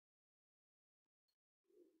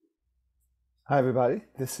Hi, everybody.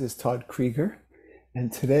 This is Todd Krieger,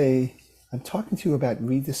 and today I'm talking to you about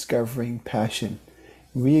rediscovering passion,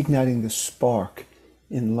 reigniting the spark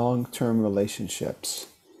in long term relationships.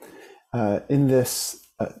 In this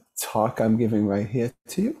talk I'm giving right here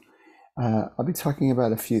to you, I'll be talking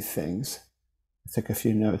about a few things. I took a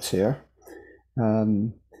few notes here.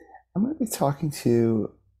 Um, I'm going to be talking to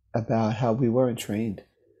you about how we weren't trained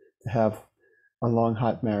to have a long,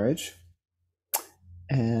 hot marriage,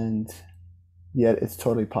 and yet it's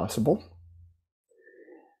totally possible.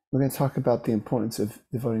 We're going to talk about the importance of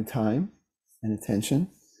devoting time and attention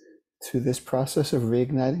to this process of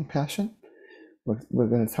reigniting passion. We're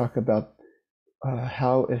going to talk about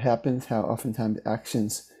how it happens, how oftentimes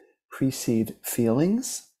actions precede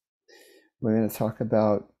feelings. We're going to talk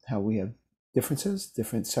about how we have differences,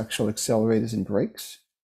 different sexual accelerators and brakes.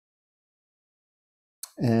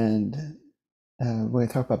 And we're going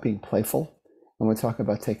to talk about being playful, and we'll talk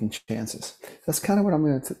about taking chances. That's kind of what I'm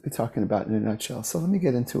going to be talking about in a nutshell. So let me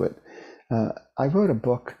get into it. I wrote a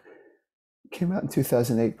book, came out in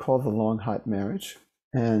 2008, called The Long Hot Marriage,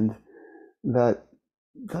 and that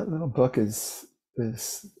little book is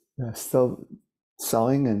still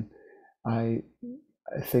selling, and I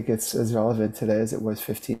think it's as relevant today as it was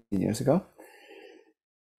 15 years ago.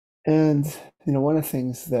 And one of the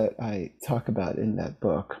things that I talk about in that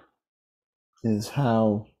book is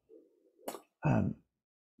how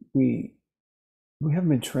we haven't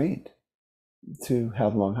been trained to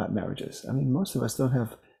have long hot marriages. I mean, most of us don't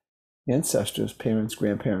have ancestors, parents,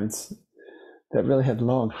 grandparents that really had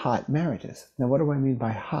long hot marriages. Now, what do I mean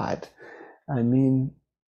by hot? I mean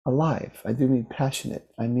alive. I do mean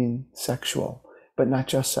passionate. I mean sexual, but not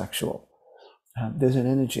just sexual. There's an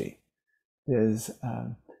energy. There's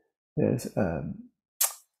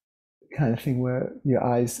kind of thing where your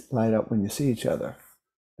eyes light up when you see each other.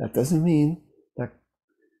 That doesn't mean that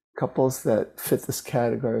couples that fit this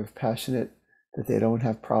category of passionate, that they don't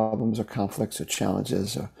have problems or conflicts or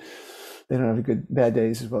challenges, or they don't have bad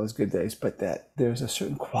days as well as good days, but that there's a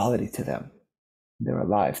certain quality to them. They're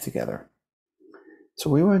alive together. So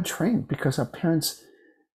we weren't trained because our parents,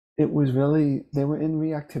 they were in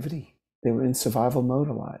reactivity. They were in survival mode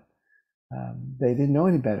a lot. They didn't know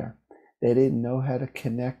any better. They didn't know how to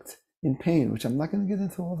connect in pain, which I'm not going to get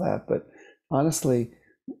into all that, but honestly,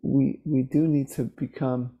 we do need to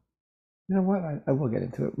become, you know what, I will get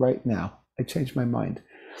into it right now. I changed my mind.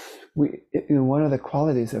 One of the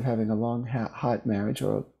qualities of having a long, hot marriage,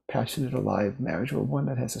 or a passionate, alive marriage, or one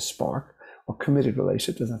that has a spark, or committed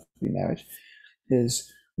relationship, doesn't have to be marriage,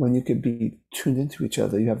 is when you could be tuned into each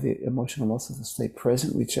other. You have the emotional muscles to stay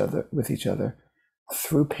present with each other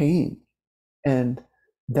through pain. And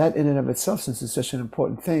that in and of itself, since it's such an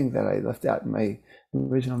important thing that I left out in my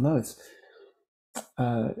original notes,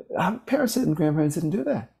 our parents and grandparents didn't do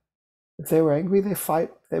that. If they were angry, they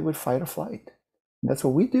would fight or flight. And that's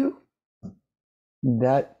what we do.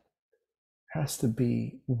 That has to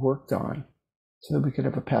be worked on so that we could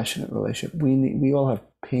have a passionate relationship. We all have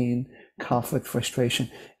pain, conflict, frustration.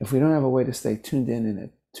 If we don't have a way to stay tuned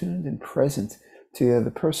and present to the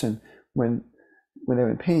other person when they're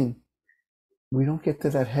in pain, we don't get to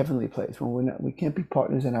that heavenly place. We can't be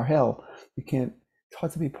partners in our hell. It's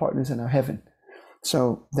hard to be partners in our heaven.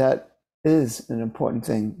 So that is an important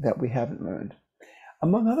thing that we haven't learned.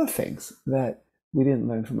 Among other things that we didn't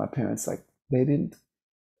learn from our parents, like they didn't,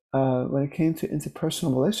 when it came to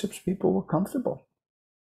interpersonal relationships, people were comfortable.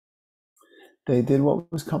 They did what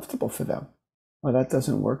was comfortable for them. Well, that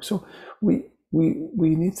doesn't work. So we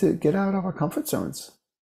need to get out of our comfort zones.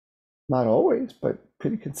 Not always, but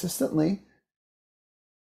pretty consistently,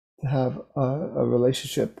 to have a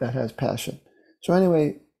relationship that has passion. So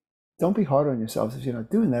anyway, don't be hard on yourselves if you're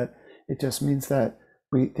not doing that. It just means that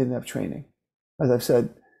we didn't have training. As I've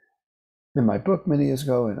said in my book many years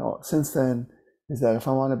ago, and since then, is that if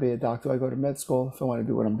I want to be a doctor, I go to med school. If I want to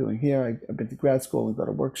do what I'm doing here, I've been to grad school and go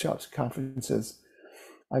to workshops, conferences.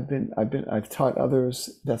 I've taught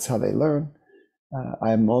others. That's how they learn.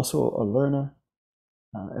 I'm also a learner.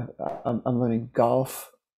 I'm learning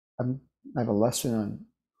golf. I have a lesson on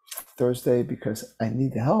Thursday because I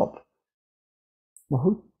need the help. Well,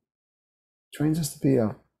 who trains us to be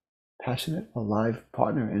a passionate, alive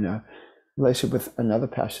partner in a relationship with another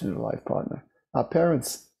passionate, alive partner? Our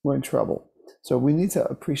parents were in trouble. So we need to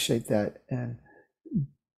appreciate that and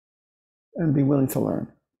be willing to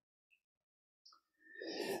learn.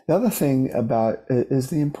 The other thing about it is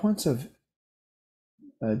the importance of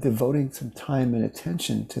devoting some time and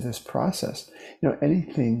attention to this process.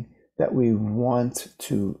 Anything that we want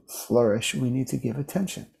to flourish, we need to give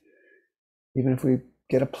attention. Even if we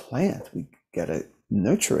get a plant, we got to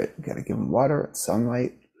nurture it. We got to give them water and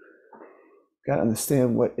sunlight. got to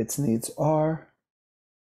understand what its needs are.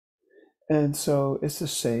 And so it's the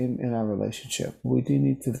same in our relationship. We do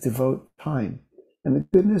need to devote time. And the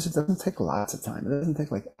good news, it doesn't take lots of time. It doesn't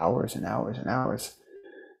take like hours and hours and hours,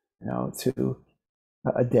 to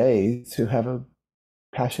a day to have a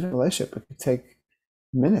passionate relationship. It could take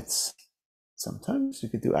minutes. Sometimes you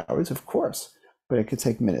could do hours, of course, but it could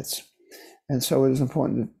take minutes. And so it is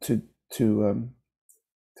important to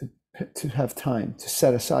have time, to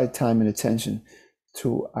set aside time and attention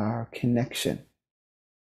to our connection.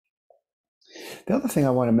 The other thing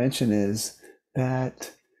I want to mention is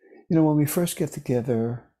that, when we first get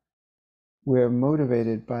together, we're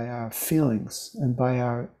motivated by our feelings and by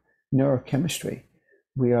our neurochemistry.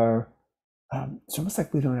 We are, it's almost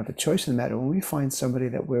like we don't have a choice in the matter. When we find somebody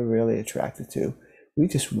that we're really attracted to, we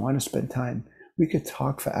just want to spend time. We could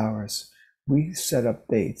talk for hours. We set up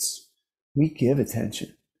dates. We give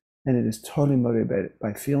attention. And it is totally motivated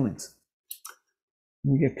by feelings.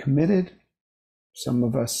 We get committed. Some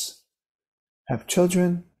of us have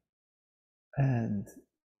children, and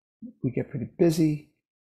we get pretty busy.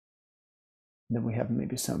 And then we have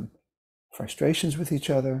maybe some frustrations with each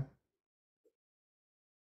other.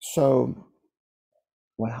 So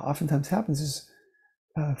what oftentimes happens is,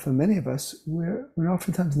 for many of us, we're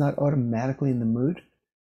oftentimes not automatically in the mood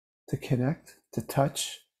to connect, to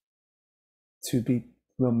touch, to be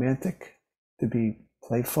romantic, to be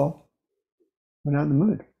playful. We're not in the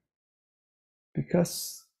mood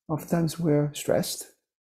because oftentimes we're stressed,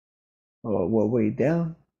 or we're weighed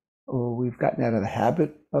down, or we've gotten out of the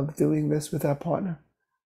habit of doing this with our partner.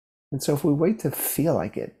 And so if we wait to feel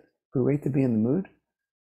like it, if we wait to be in the mood,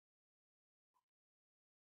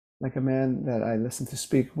 like a man that I listened to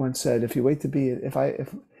speak once said, if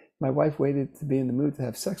my wife waited to be in the mood to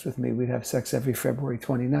have sex with me, we'd have sex every February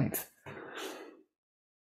 29th.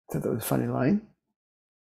 So that was a funny line.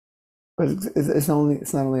 But it's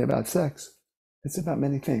not only about sex. It's about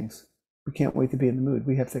many things. We can't wait to be in the mood.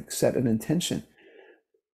 We have to set an intention.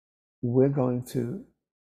 We're going to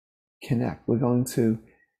connect. We're going to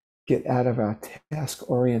get out of our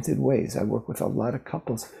task-oriented ways. I work with a lot of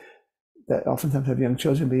couples that oftentimes have young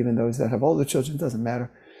children, but even those that have older children, doesn't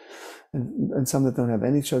matter. And some that don't have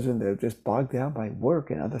any children, they're just bogged down by work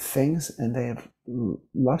and other things, and they have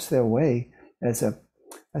lost their way as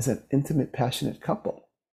an intimate, passionate couple.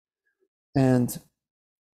 And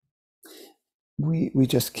we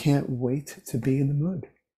just can't wait to be in the mood.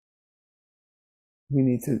 We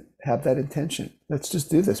need to have that intention. Let's just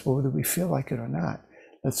do this, whether we feel like it or not.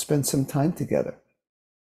 Let's spend some time together.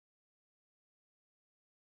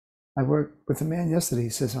 I worked with a man yesterday. He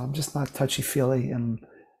says, I'm just not touchy-feely, and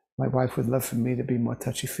my wife would love for me to be more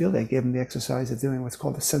touchy-feely. I gave him the exercise of doing what's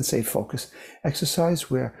called a sensate focus exercise,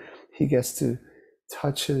 where he gets to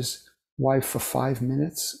touch his wife for 5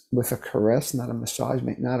 minutes with a caress, not a massage,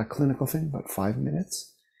 not a clinical thing, but 5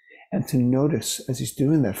 minutes. And to notice as he's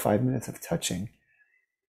doing that 5 minutes of touching,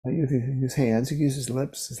 using his hands, he uses his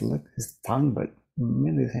lips, his tongue, but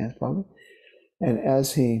mainly his hands probably. And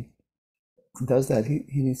as he does that, he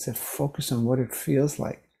needs to focus on what it feels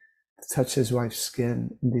like to touch his wife's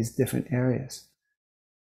skin in these different areas.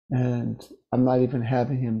 And I'm not even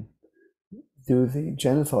having him do the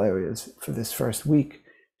genital areas for this first week,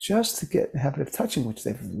 just to get the habit of touching, which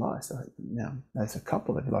they've lost. Now, as a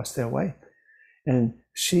couple, they've lost their way. And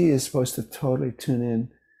she is supposed to totally tune in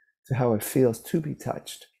to how it feels to be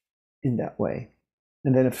touched in that way.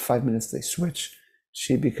 And then after 5 minutes, they switch.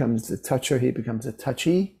 She becomes the toucher, he becomes the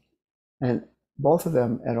touchy. And both of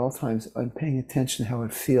them at all times are paying attention to how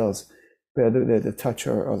it feels, whether they're the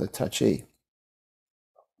toucher or the touchy.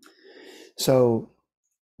 So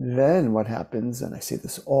then what happens, and I see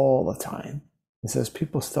this all the time, is as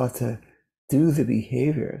people start to do the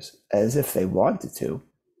behaviors as if they wanted to,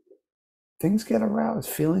 things get aroused,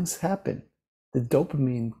 feelings happen. The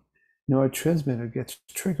dopamine neurotransmitter gets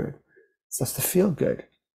triggered. It starts to feel good.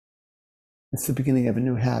 It's the beginning of a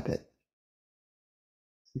new habit.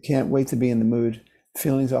 You can't wait to be in the mood.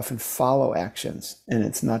 Feelings often follow actions, and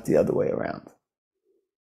it's not the other way around.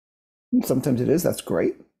 And sometimes it is, that's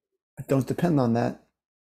great, but don't depend on that.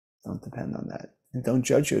 Don't depend on that. And don't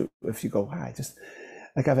judge you if you go,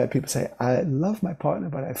 like I've had people say, I love my partner,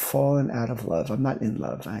 but I've fallen out of love. I'm not in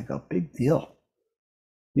love. And I go, big deal.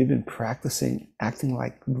 You've been practicing acting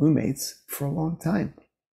like roommates for a long time.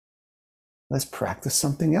 Let's practice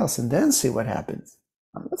something else and then see what happens.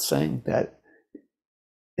 I'm not saying that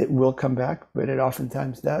it will come back, but it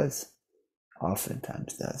oftentimes does.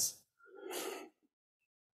 Oftentimes does.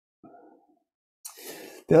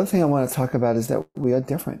 The other thing I want to talk about is that we are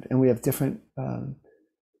different, and we have different,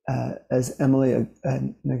 as Emily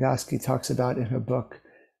Nagoski talks about in her book,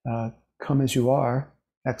 Come As You Are,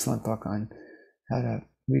 excellent book on how to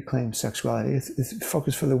reclaim sexuality. It's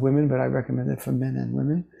focused for the women, but I recommend it for men and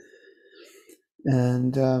women,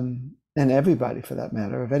 and everybody for that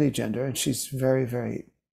matter, of any gender. And she's very, very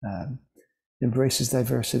embraces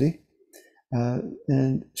diversity.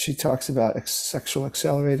 And she talks about sexual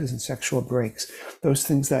accelerators and sexual brakes, those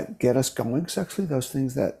things that get us going sexually, those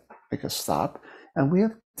things that make us stop. And we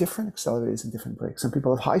have different accelerators and different brakes. Some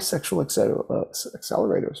people have high sexual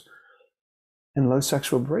accelerators and low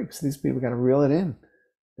sexual brakes. These people got to reel it in.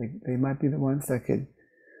 They might be the ones that could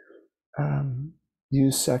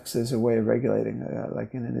use sex as a way of regulating,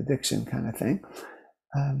 like in an addiction kind of thing.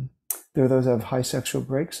 There are those that have high sexual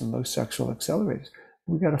brakes and low sexual accelerators.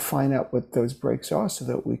 We got to find out what those brakes are so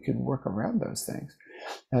that we can work around those things.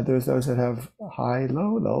 And there's those that have high,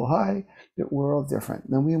 low, low, high, that we're all different.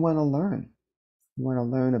 And we want to learn. We want to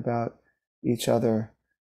learn about each other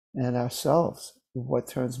and ourselves. What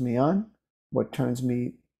turns me on? What turns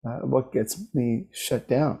me, what gets me shut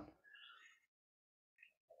down?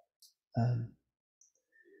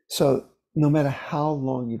 So no matter how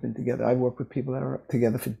long you've been together, I work with people that are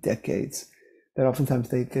together for decades, that oftentimes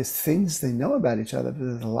there's things they know about each other, but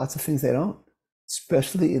there's lots of things they don't,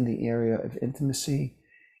 especially in the area of intimacy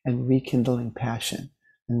and rekindling passion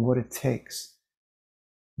and what it takes.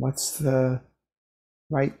 What's the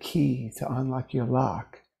right key to unlock your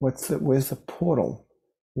lock? Where's the portal,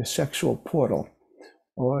 your sexual portal,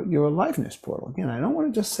 or your aliveness portal? Again, I don't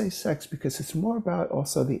want to just say sex because it's more about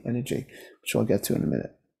also the energy, which I'll get to in a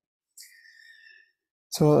minute.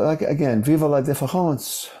 So again, vive la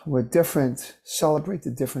différence. We're different. Celebrate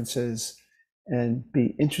the differences and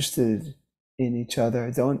be interested in each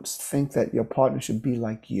other. Don't think that your partner should be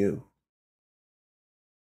like you.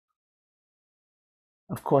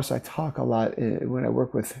 Of course, I talk a lot when I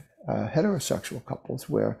work with heterosexual couples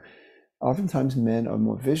where oftentimes men are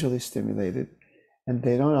more visually stimulated and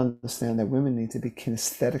they don't understand that women need to be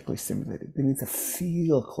kinesthetically stimulated. They need to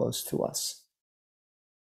feel close to us.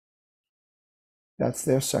 That's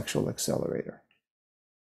their sexual accelerator.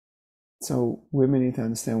 So women need to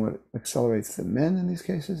understand what accelerates the men in these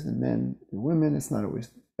cases, the men, the women. It's not always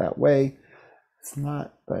that way. It's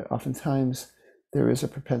not, but oftentimes there is a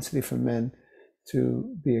propensity for men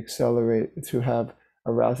to be accelerated, to have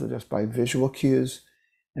arousal just by visual cues.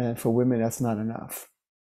 And for women, that's not enough.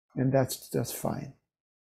 And that's just fine.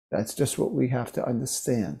 That's just what we have to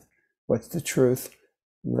understand. What's the truth?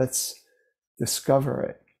 Let's discover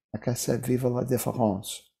it. Like I said, vive la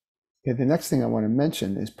différence. Okay, the next thing I want to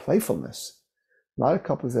mention is playfulness. A lot of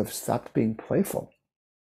couples have stopped being playful.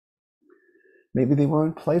 Maybe they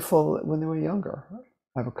weren't playful when they were younger.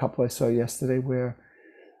 I have a couple I saw yesterday where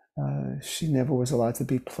she never was allowed to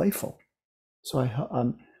be playful. So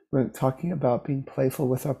we're talking about being playful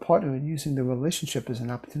with our partner and using the relationship as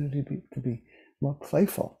an opportunity to be more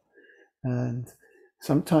playful. And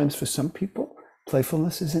sometimes for some people,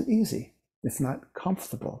 playfulness isn't easy. It's not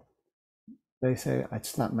comfortable. They say,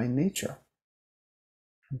 it's not my nature.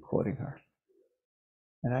 I'm quoting her.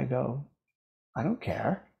 And I go, I don't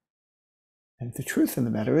care. And the truth in the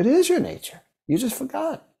matter, it is your nature. You just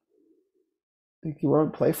forgot. Think you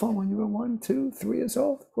weren't playful when you were 1, 2, 3 years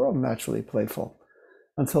old? We're all naturally playful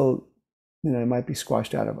until, it might be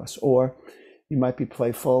squashed out of us. Or you might be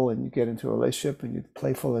playful and you get into a relationship and you're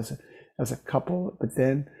playful as a couple, but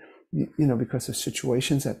then, because of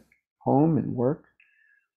situations at home and work,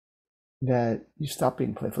 that you stop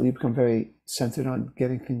being playful. You become very centered on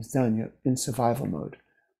getting things done. You're in survival mode.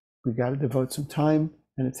 We got to devote some time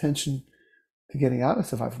and attention to getting out of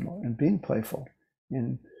survival mode and being playful.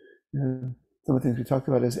 And some of the things we talked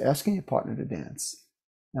about is asking your partner to dance,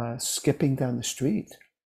 skipping down the street.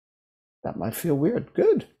 That might feel weird.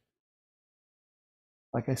 Good.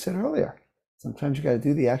 Like I said earlier, sometimes you got to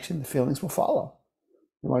do the action. The feelings will follow.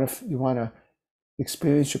 You want to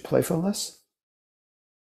experience your playfulness?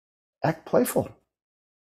 Act playful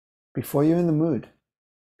before you're in the mood,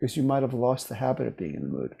 because you might have lost the habit of being in the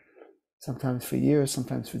mood. Sometimes for years,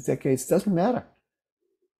 sometimes for decades. Doesn't matter.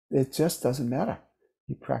 It just doesn't matter.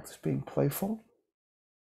 You practice being playful.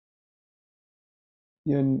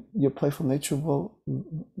 Your playful nature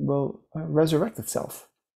will resurrect itself.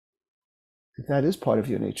 That is part of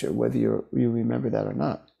your nature, whether you remember that or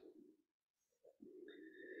not.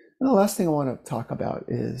 And the last thing I want to talk about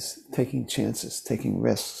is taking chances, taking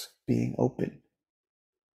risks, being open.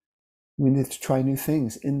 We need to try new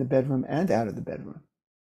things in the bedroom and out of the bedroom.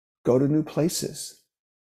 Go to new places.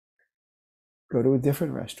 Go to a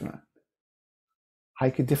different restaurant.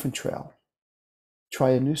 Hike a different trail.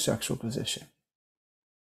 Try a new sexual position.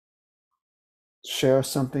 Share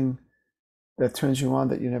something that turns you on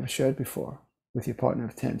that you never shared before. with your partner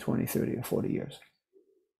of 10, 20, 30, or 40 years?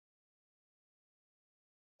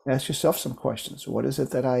 Ask yourself some questions. What is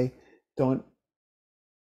it that I don't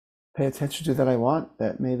pay attention to that I want,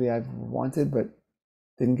 that maybe I've wanted but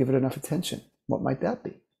didn't give it enough attention? What might that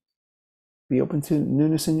be? Be open to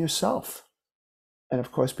newness in yourself. And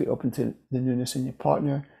of course, be open to the newness in your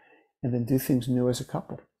partner, and then do things new as a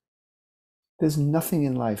couple. There's nothing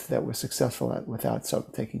in life that we're successful at without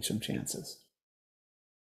taking some chances.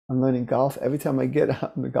 I'm learning golf. Every time I get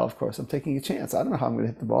out on the golf course, I'm taking a chance. I don't know how I'm going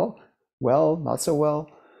to hit the ball. Well, not so well.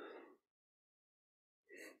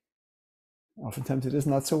 Oftentimes it is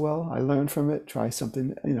not so well. I learn from it, try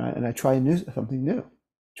something, and I try something new.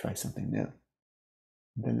 Try something new.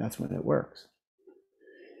 And then that's when it works.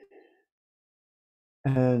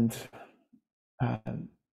 And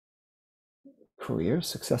careers,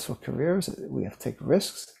 successful careers, we have to take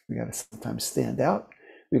risks. We got to sometimes stand out.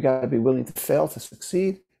 We got to be willing to fail to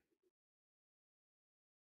succeed.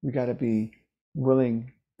 We got to be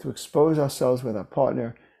willing to expose ourselves with our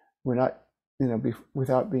partner. We're not,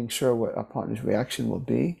 without being sure what our partner's reaction will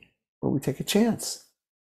be, but we take a chance.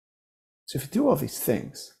 So if you do all these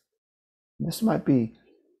things, this might be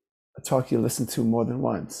a talk you listen to more than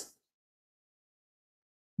once.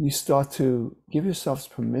 You start to give yourselves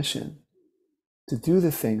permission to do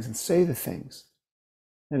the things and say the things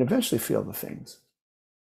and eventually feel the things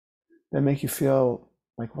that make you feel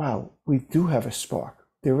like, wow, we do have a spark.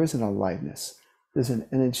 There is an aliveness. There's an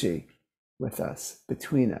energy with us,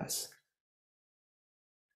 between us.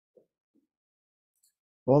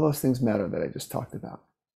 All those things matter that I just talked about.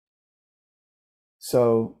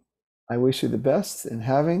 So I wish you the best in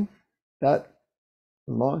having that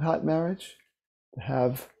long, hot marriage, to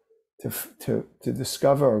have to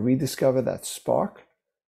discover or rediscover that spark.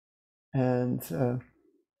 And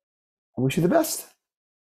I wish you the best.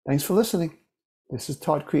 Thanks for listening. This is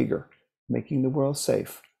Todd Krieger, making the world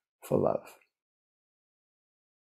safe for love.